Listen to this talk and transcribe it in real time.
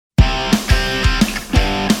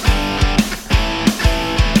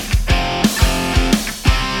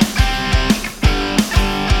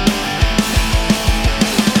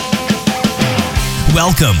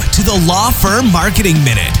Welcome to the Law Firm Marketing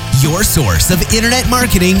Minute, your source of internet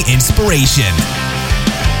marketing inspiration.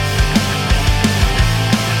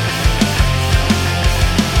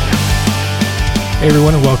 Hey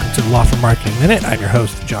everyone, and welcome to the Law Firm Marketing Minute. I'm your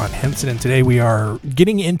host, John Henson, and today we are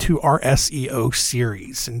getting into our SEO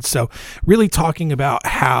series. And so really talking about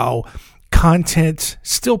how content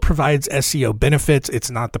still provides SEO benefits. It's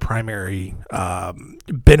not the primary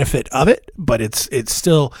benefit of it, but it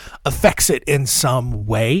still affects it in some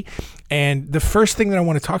way. And the first thing that I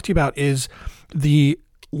want to talk to you about is the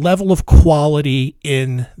level of quality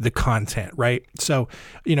in the content, right? So,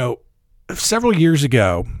 several years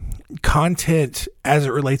ago, content as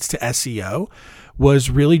it relates to SEO was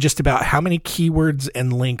really just about how many keywords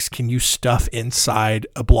and links can you stuff inside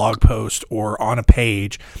a blog post or on a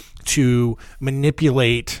page to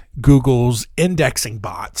manipulate Google's indexing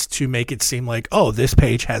bots to make it seem like, oh, this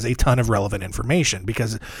page has a ton of relevant information.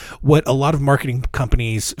 Because what a lot of marketing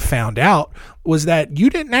companies found out was that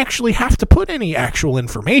you didn't actually have to put any actual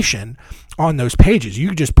information on those pages.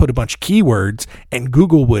 You just put a bunch of keywords and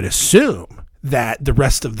Google would assume that the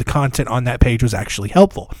rest of the content on that page was actually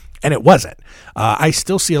helpful. And it wasn't. I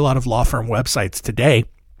still see a lot of law firm websites today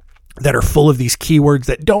that are full of these keywords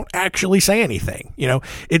that don't actually say anything.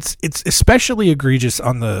 It's especially egregious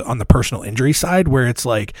on the personal injury side, where it's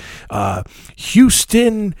like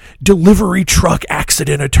Houston delivery truck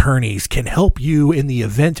accident attorneys can help you in the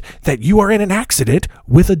event that you are in an accident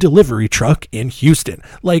with a delivery truck in Houston.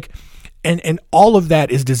 And all of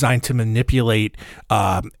that is designed to manipulate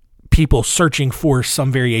people searching for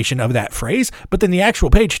some variation of that phrase, but then the actual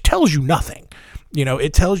page tells you nothing.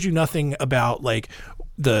 It tells you nothing about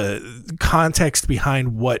the context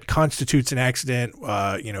behind what constitutes an accident,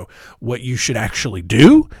 what you should actually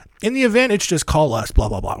do in the event. It's just call us, blah,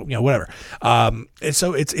 blah, blah, whatever. And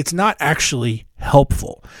so it's not actually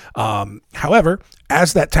helpful. However,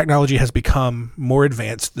 as that technology has become more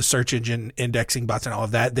advanced, the search engine indexing bots and all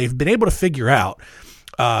of that, they've been able to figure out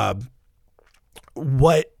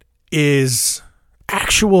what is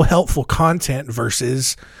actual helpful content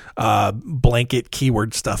versus blanket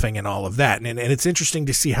keyword stuffing and all of that. And it's interesting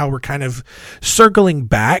to see how we're kind of circling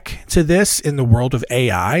back to this in the world of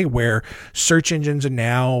AI, where search engines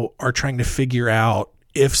are trying to figure out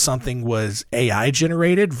if something was AI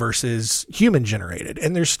generated versus human generated.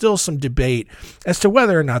 And there's still some debate as to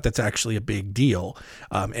whether or not that's actually a big deal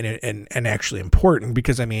and actually important,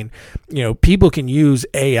 because people can use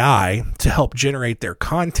AI to help generate their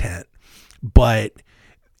content, but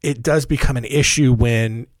it does become an issue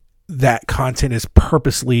when that content is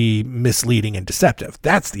purposely misleading and deceptive.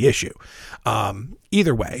 That's the issue.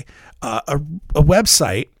 Either way, a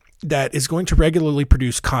website that is going to regularly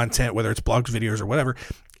produce content, whether it's blogs, videos, or whatever,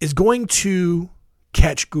 is going to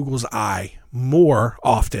catch Google's eye more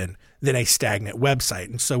often than a stagnant website.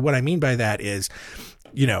 And so what I mean by that is,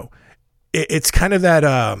 it's kind of that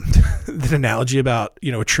that analogy about,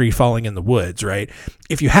 a tree falling in the woods, right?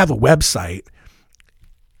 If you have a website,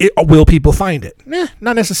 will people find it?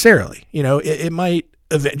 Not necessarily. It might.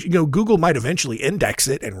 Google might eventually index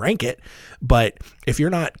it and rank it, but if you're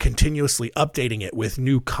not continuously updating it with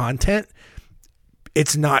new content,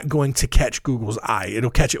 it's not going to catch Google's eye.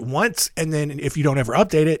 It'll catch it once, and then if you don't ever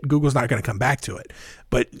update it, Google's not going to come back to it.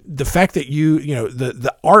 But the fact that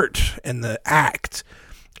the art and the act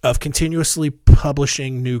of continuously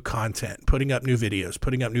publishing new content, putting up new videos,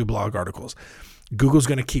 putting up new blog articles, Google's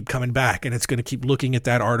going to keep coming back, and it's going to keep looking at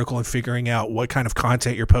that article and figuring out what kind of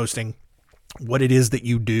content you're posting, what it is that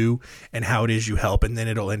you do, and how it is you help, and then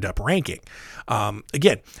it'll end up ranking.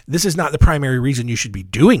 Again, this is not the primary reason you should be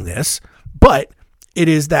doing this, but it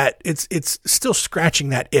is that it's still scratching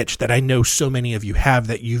that itch that I know so many of you have,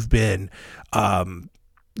 that you've been,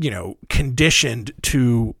 conditioned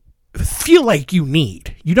to feel like you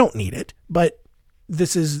need. You don't need it, but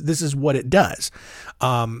this is what it does.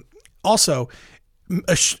 Also,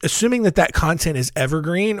 assuming that content is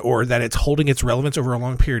evergreen, or that it's holding its relevance over a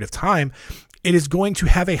long period of time, it is going to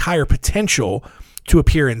have a higher potential to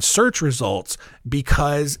appear in search results,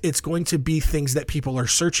 because it's going to be things that people are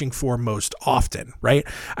searching for most often, right?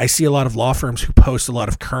 I see a lot of law firms who post a lot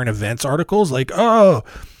of current events articles like, oh,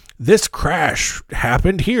 this crash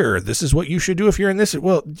happened here. This is what you should do if you're in this.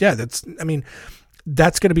 Well, yeah, that's going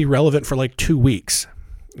to be relevant for like 2 weeks.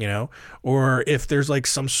 Or if there's like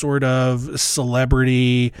some sort of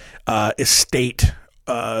celebrity estate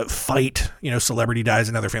fight, celebrity dies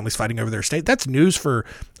and other families fighting over their estate, that's news for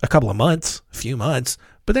a few months,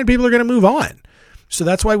 but then people are going to move on. So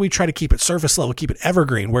that's why we try to keep it surface level, keep it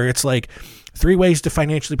evergreen, where it's like 3 ways to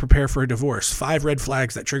financially prepare for a divorce, 5 red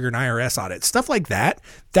flags that trigger an IRS audit, stuff like that.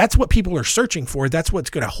 That's what people are searching for. That's what's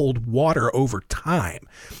going to hold water over time.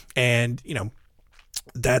 And,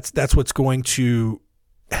 that's what's going to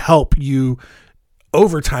help you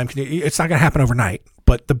over time. It's not going to happen overnight,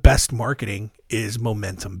 but the best marketing is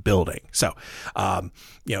momentum building. So, a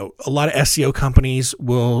lot of SEO companies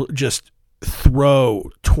will just throw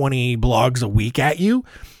 20 blogs a week at you.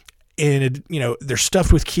 And, they're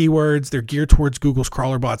stuffed with keywords. They're geared towards Google's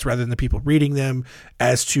crawler bots rather than the people reading them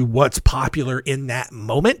as to what's popular in that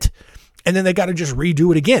moment. And then they got to just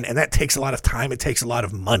redo it again. And that takes a lot of time. It takes a lot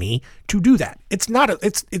of money to do that. It's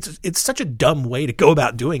such a dumb way to go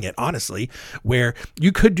about doing it, honestly, where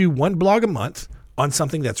you could do 1 blog a month on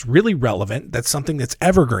something that's really relevant. That's something that's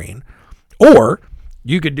evergreen. Or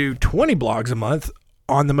you could do 20 blogs a month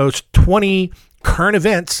on the most 20 current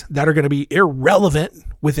events that are going to be irrelevant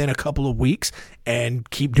within a couple of weeks and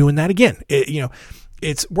keep doing that again.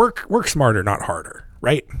 It's work smarter, not harder,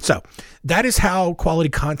 right? So that is how quality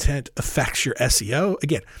content affects your SEO.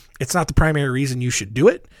 Again, it's not the primary reason you should do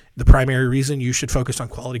it. The primary reason you should focus on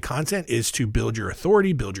quality content is to build your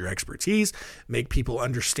authority, build your expertise, make people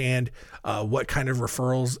understand what kind of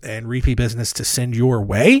referrals and repeat business to send your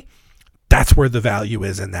way. That's where the value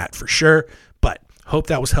is in that for sure. But hope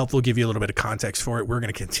that was helpful. Give you a little bit of context for it. We're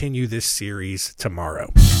going to continue this series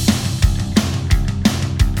tomorrow.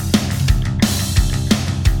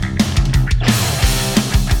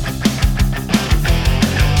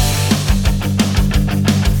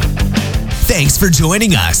 Thanks for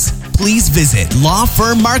joining us. Please visit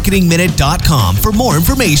lawfirmmarketingminute.com for more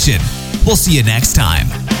information. We'll see you next time.